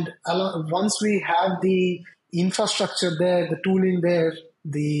 And once we have the infrastructure there, the tooling there,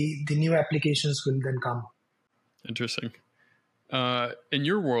 the new applications will then come. Interesting. In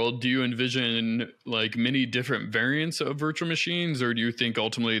your world, do you envision like many different variants of virtual machines, or do you think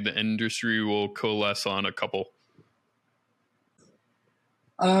ultimately the industry will coalesce on a couple?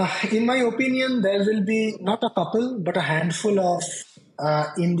 In my opinion, there will be not a couple, but a handful of,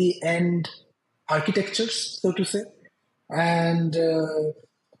 in the end, architectures, so to say. And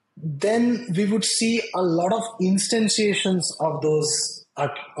then we would see a lot of instantiations of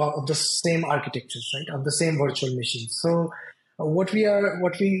of the same architectures, right, of the same virtual machines. So what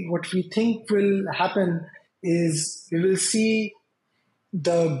we think will happen is we will see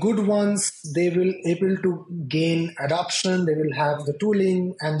the good ones, they will able to gain adoption, they will have the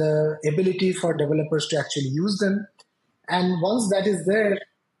tooling and the ability for developers to actually use them. And once that is there,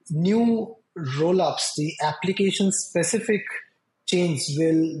 new roll-ups, the application specific chains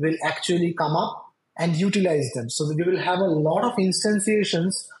will actually come up and utilize them. So we will have a lot of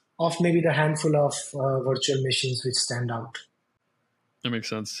instantiations of maybe the handful of virtual machines which stand out. That makes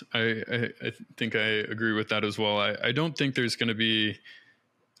sense. I think I agree with that as well. I don't think there's going to be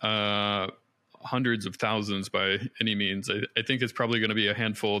hundreds of thousands by any means. I think it's probably going to be a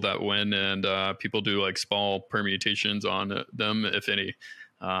handful that win, and people do like small permutations on them, if any.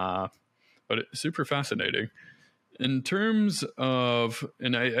 But it's super fascinating. In terms of,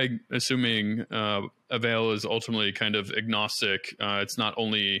 and I assuming Avail is ultimately kind of agnostic. It's not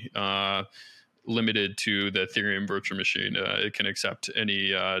only limited to the Ethereum virtual machine. It can accept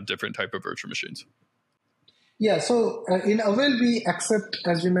any different type of virtual machines. Yeah, so in Avail, we accept,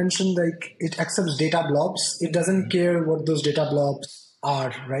 as we mentioned, like it accepts data blobs. It doesn't care what those data blobs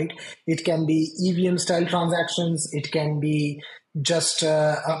are, right? It can be EVM style transactions. It can be just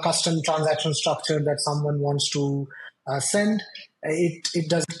a custom transaction structure that someone wants to send. It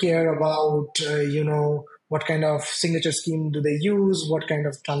doesn't care about, what kind of signature scheme do they use, what kind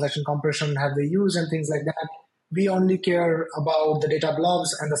of transaction compression have they used, and things like that. We only care about the data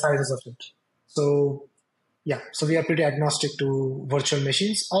blobs and the sizes of it. So yeah, so we are pretty agnostic to virtual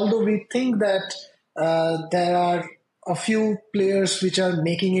machines, although we think that there are a few players which are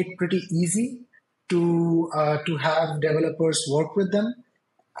making it pretty easy to have developers work with them,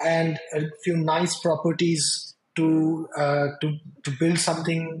 and a few nice properties to build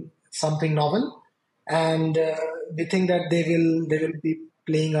something novel, and we think that they will be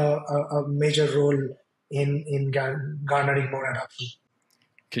playing a major role in garnering more adoption.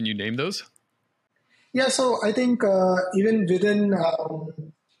 Can you name those? Yeah, so I think even within,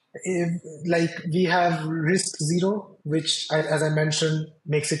 like we have Risk Zero, which, as I mentioned,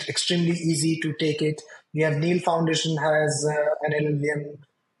 makes it extremely easy to take it. We have Neil Foundation has an LLVM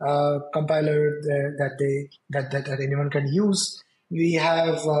compiler that anyone can use. We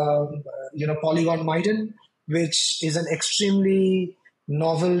have Polygon Maiden, which is an extremely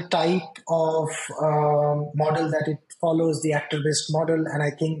novel type of model that it follows the actor-based model, and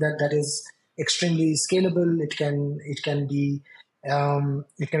I think that is extremely scalable. It can be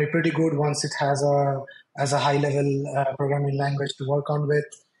pretty good once it has a high level programming language to work on with.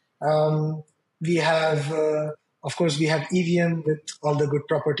 Um, we have, of course, we have EVM with all the good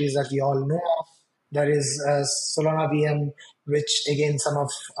properties that we all know of. There is Solana VM, which again some of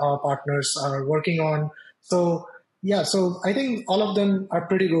our partners are working on. So yeah, so I think all of them are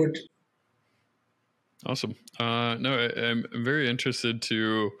pretty good. Awesome. No, I'm very interested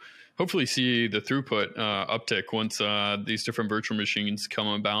to hopefully see the throughput uptick once these different virtual machines come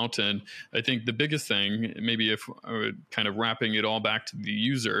about. And I think the biggest thing, maybe if kind of wrapping it all back to the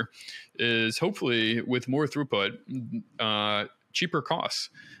user, is hopefully with more throughput, cheaper costs.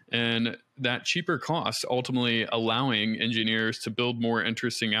 And that cheaper cost ultimately allowing engineers to build more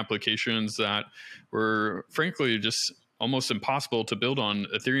interesting applications that were frankly just almost impossible to build on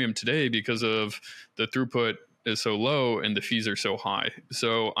Ethereum today because of the throughput is so low and the fees are so high.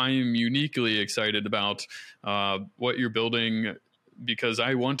 So I am uniquely excited about what you're building because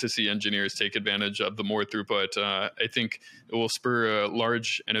I want to see engineers take advantage of the more throughput. I think it will spur a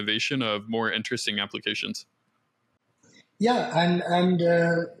large innovation of more interesting applications. Yeah, and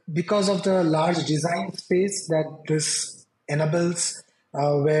because of the large design space that this enables,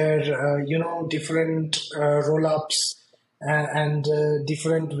 where different roll-ups and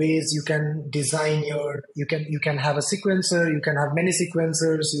different ways you can design you can have a sequencer, you can have many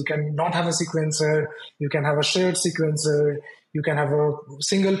sequencers, you can not have a sequencer, you can have a shared sequencer, you can have a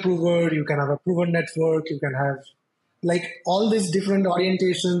single prover, you can have a prover network, you can have like all these different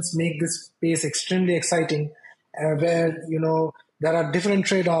orientations make this space extremely exciting, where there are different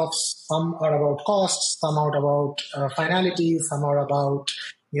trade-offs. Some are about costs, some are about finality, some are about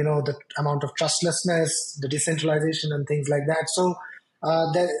the amount of trustlessness, the decentralization, and things like that. So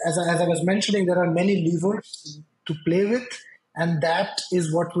as I was mentioning, there are many levers to play with, and that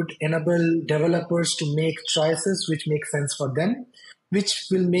is what would enable developers to make choices which make sense for them, which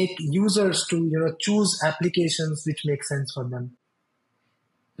will make users to choose applications which make sense for them.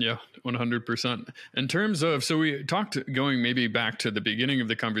 Yeah, 100%. In terms of, so we talked going maybe back to the beginning of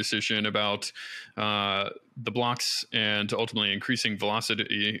the conversation about the blocks and ultimately increasing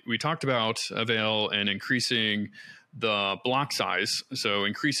velocity. We talked about Avail and increasing the block size, so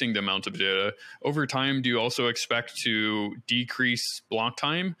increasing the amount of data. Over time, do you also expect to decrease block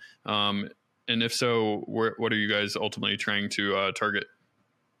time? And if so, what are you guys ultimately trying to target?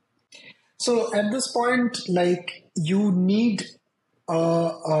 So at this point, like you need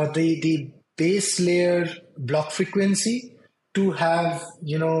the base layer block frequency to have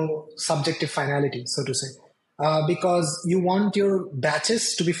subjective finality, so to say, because you want your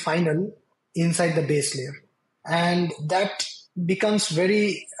batches to be final inside the base layer, and that becomes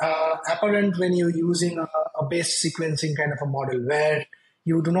very apparent when you're using a base sequencing kind of a model where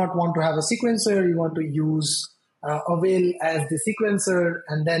you do not want to have a sequencer, you want to use Avail as the sequencer,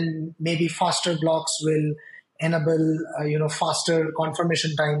 and then maybe faster blocks will enable faster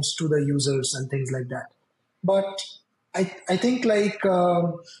confirmation times to the users and things like that. But I think like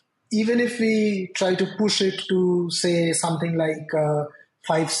even if we try to push it to say something like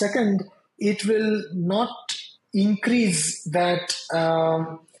 5 seconds, it will not increase that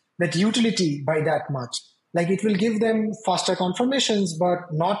utility by that much. Like it will give them faster confirmations,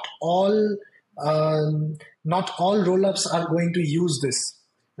 but not all rollups are going to use this,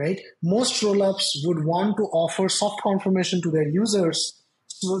 right? Most rollups would want to offer soft confirmation to their users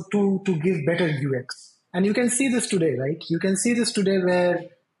to give better UX. And you can see this today, right? You can see this today where,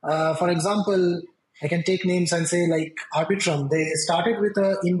 for example, I can take names and say like Arbitrum. They started with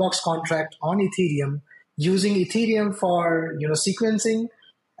an inbox contract on Ethereum, using Ethereum for sequencing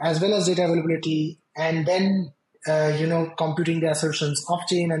as well as data availability, and then computing the assertions off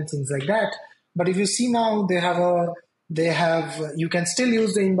chain and things like that. But if you see now, you can still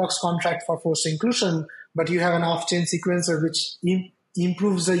use the inbox contract for forced inclusion, but you have an off-chain sequencer which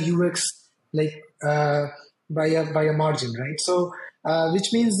improves the UX by a margin, right? So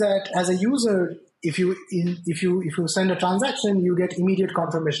which means that as a user, if you send a transaction, you get immediate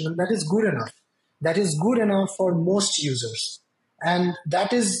confirmation, and that is good enough. That is good enough for most users, and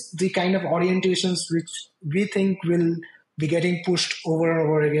that is the kind of orientations which we think will be getting pushed over and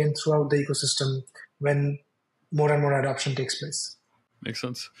over again throughout the ecosystem when more and more adoption takes place. Makes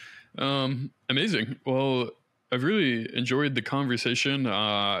sense. Amazing. Well, I've really enjoyed the conversation,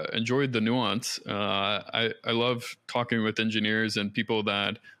 enjoyed the nuance. I love talking with engineers and people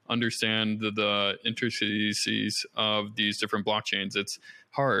that understand the intricacies of these different blockchains. It's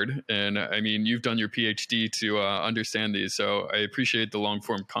hard. And I mean, you've done your PhD to understand these. So I appreciate the long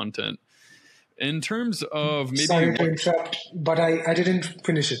form content. In terms of maybe... Sorry to interrupt, but I didn't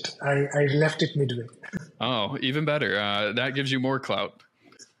finish it. I left it midway. Oh, even better. That gives you more clout.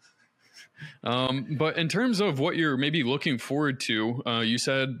 But in terms of what you're maybe looking forward to, you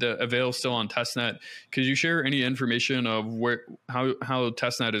said that Avail is still on testnet. Could you share any information of how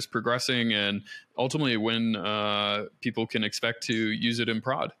testnet is progressing and ultimately when people can expect to use it in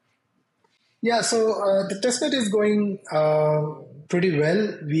prod? Yeah, so the testnet is going pretty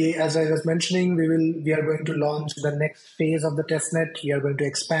well. As I was mentioning, we are going to launch the next phase of the testnet. We are going to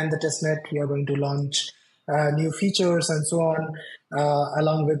expand the testnet. We are going to launch new features and so on,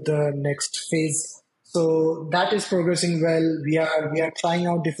 along with the next phase. So that is progressing well. We are trying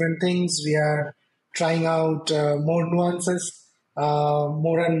out different things. We are trying out more nuances,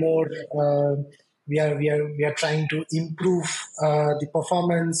 more and more. We are trying to improve the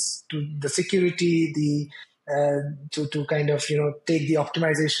performance, to the security, to kind of take the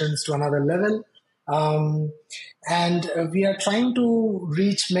optimizations to another level. And we are trying to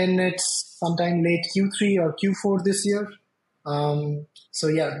reach mainnet sometime late Q3 or Q4 this year. So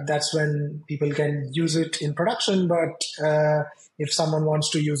yeah, that's when people can use it in production. But if someone wants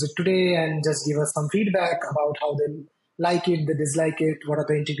to use it today and just give us some feedback about how they like it, they dislike it, what are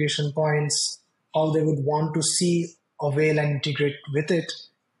the integration points, how they would want to see Avail and integrate with it,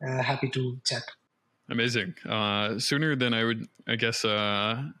 happy to chat. Amazing. Sooner than I guess,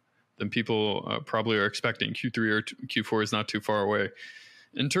 than people probably are expecting. Q3 or Q4 is not too far away.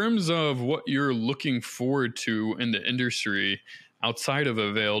 In terms of what you're looking forward to in the industry outside of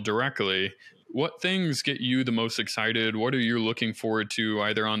Avail directly, what things get you the most excited? What are you looking forward to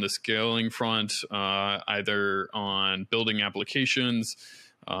either on the scaling front, either on building applications,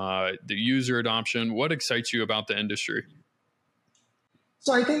 the user adoption? What excites you about the industry?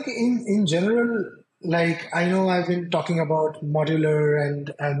 So I think in general, like I know I've been talking about modular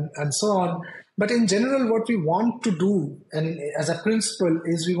and so on, but in general, what we want to do, and as a principle,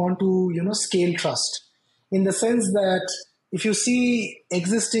 is we want to scale trust, in the sense that if you see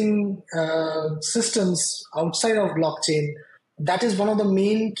existing systems outside of blockchain, that is one of the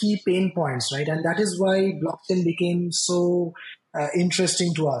main key pain points, right? And that is why blockchain became so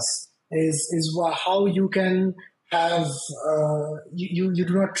interesting to us. Is how you can have you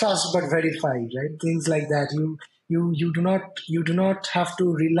do not trust but verify, right? Things like that. You do not have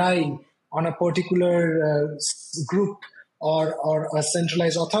to rely on a particular group or a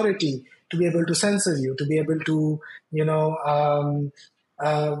centralized authority to be able to censor you, to be able to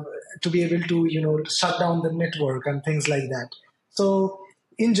shut down the network and things like that. So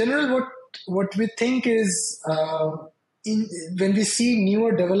in general, what we think is when we see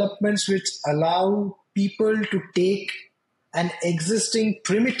newer developments which allow people to take an existing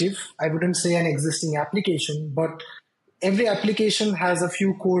primitive, I wouldn't say an existing application, but every application has a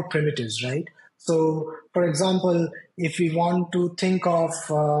few core primitives, right? So, for example, if we want to think of,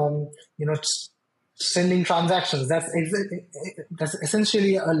 sending transactions, that's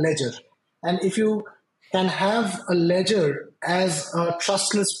essentially a ledger. And if you can have a ledger as a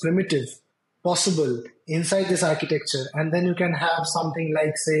trustless primitive possible inside this architecture, and then you can have something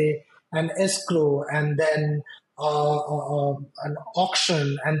like, say, an escrow and then an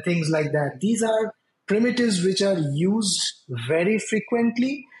auction and things like that. These are primitives which are used very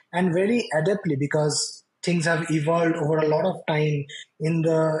frequently and very adeptly because things have evolved over a lot of time in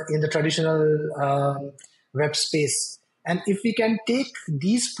the traditional web space. And if we can take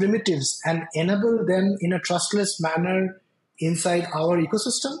these primitives and enable them in a trustless manner inside our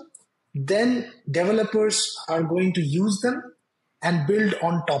ecosystem, then developers are going to use them and build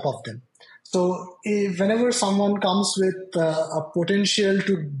on top of them. So whenever someone comes with a potential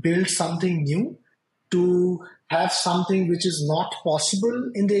to build something new, to have something which is not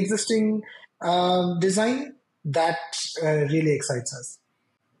possible in the existing design, that really excites us.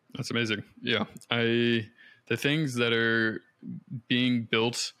 That's amazing. Yeah. The things that are being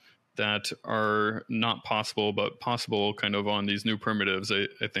built that are not possible, but possible kind of on these new primitives,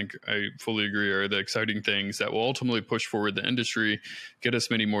 I think I fully agree are the exciting things that will ultimately push forward the industry, get us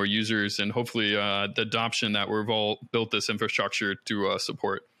many more users, and hopefully the adoption that we've all built this infrastructure to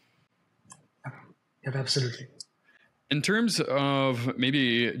support. Yeah, absolutely. In terms of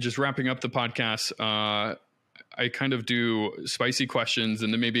maybe just wrapping up the podcast, I kind of do spicy questions,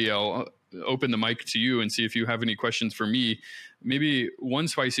 and then maybe I'll open the mic to you and see if you have any questions for me. Maybe one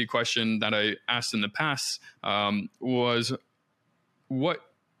spicy question that I asked in the past was, what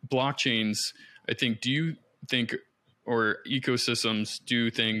blockchains, do you think, or ecosystems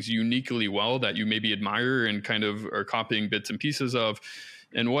do things uniquely well that you maybe admire and kind of are copying bits and pieces of?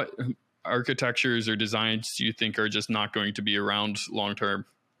 And what architectures or designs do you think are just not going to be around long term?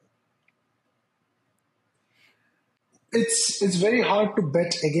 It's very hard to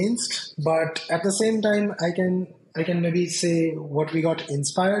bet against, but at the same time, I can maybe say what we got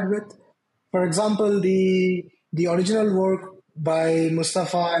inspired with. For example, the original work by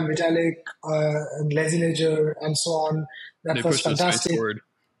Mustafa and Vitalik and Lazy Ledger and so on, They that was push the space fantastic. forward.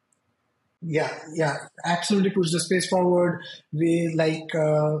 Yeah, absolutely push the space forward. We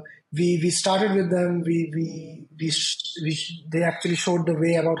started with them. They actually showed the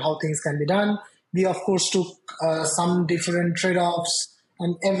way about how things can be done. We of course took some different trade-offs,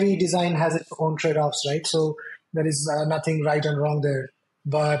 and every design has its own trade-offs, right? So there is nothing right and wrong there.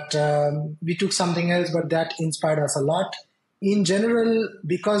 But we took something else, but that inspired us a lot. In general,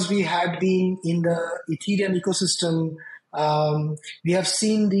 because we had been in the Ethereum ecosystem, we have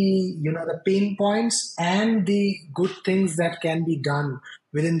seen the pain points and the good things that can be done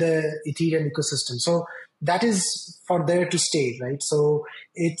within the Ethereum ecosystem. So that is for there to stay, right? So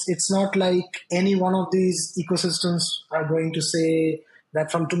it's not like any one of these ecosystems are going to say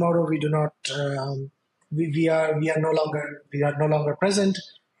that from tomorrow we do not we are no longer present.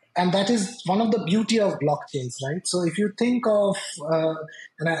 And that is one of the beauty of blockchains, right? So if you think of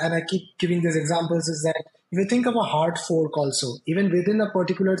and I keep giving these examples, is that if you think of a hard fork also, even within a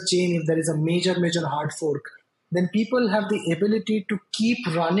particular chain, if there is a major hard fork, then people have the ability to keep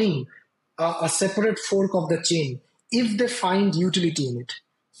running a separate fork of the chain if they find utility in it.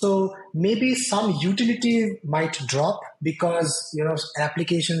 So maybe some utility might drop because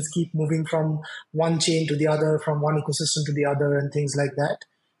applications keep moving from one chain to the other, from one ecosystem to the other, and things like that.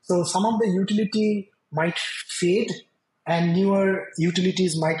 So some of the utility might fade, and newer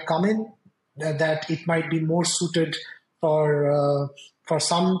utilities might come in that it might be more suited for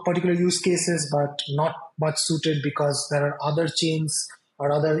some particular use cases, but not much suited because there are other chains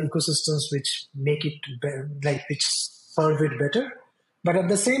or other ecosystems which make it which serve it better. But at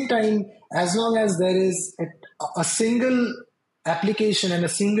the same time, as long as there is a single application and a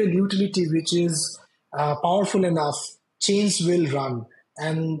single utility which is powerful enough, chains will run,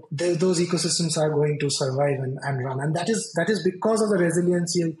 and those ecosystems are going to survive and run. And that is because of the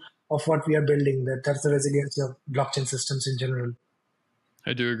resiliency of what we are building. That's the resiliency of blockchain systems in general.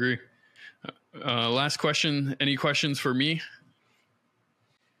 I do agree. Last question. Any questions for me?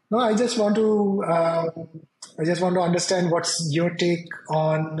 No, I just want to understand what's your take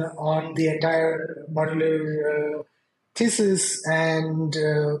on the entire modular thesis, and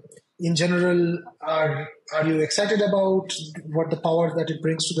in general, are you excited about what the power that it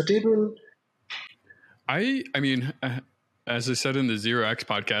brings to the table? I mean, as I said in the 0x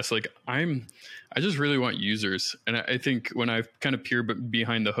podcast, I just really want users. And I think when I kind of peered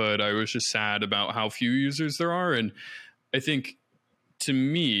behind the hood, I was just sad about how few users there are. And I think, to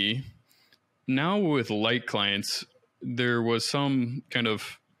me, now with light clients, there was some kind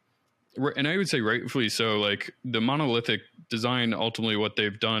of, and I would say rightfully so, like the monolithic design, ultimately what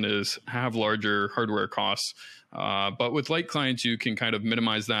they've done is have larger hardware costs. But with light clients, you can kind of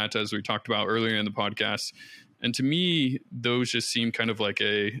minimize that, as we talked about earlier in the podcast. And to me, those just seem kind of like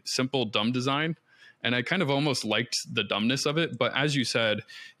a simple, dumb design. And I kind of almost liked the dumbness of it. But as you said,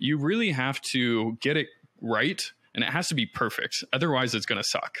 you really have to get it right, and it has to be perfect. Otherwise, it's going to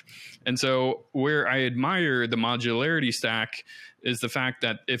suck. And so where I admire the modularity stack is the fact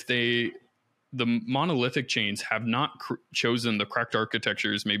that if the monolithic chains have not chosen the correct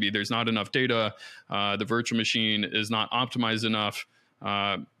architectures, maybe there's not enough data, the virtual machine is not optimized enough,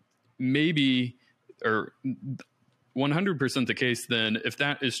 maybe, or 100% the case, then if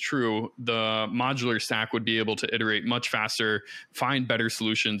that is true, the modular stack would be able to iterate much faster, find better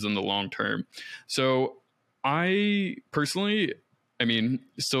solutions in the long term. So I personally,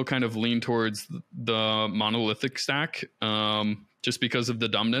 still kind of lean towards the monolithic stack, just because of the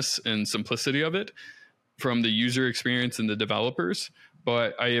dumbness and simplicity of it from the user experience and the developers.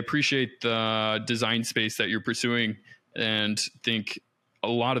 But I appreciate the design space that you're pursuing, and think a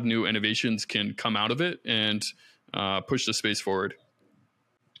lot of new innovations can come out of it and push the space forward.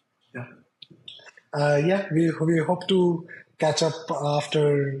 Yeah. We hope to catch up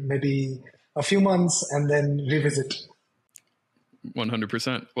after maybe a few months and then revisit.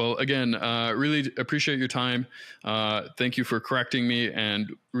 100%. Well, again, really appreciate your time. Thank you for correcting me,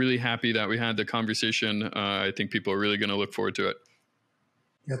 and really happy that we had the conversation. I think people are really going to look forward to it.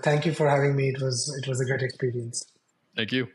 Yeah, thank you for having me. It was a great experience. Thank you.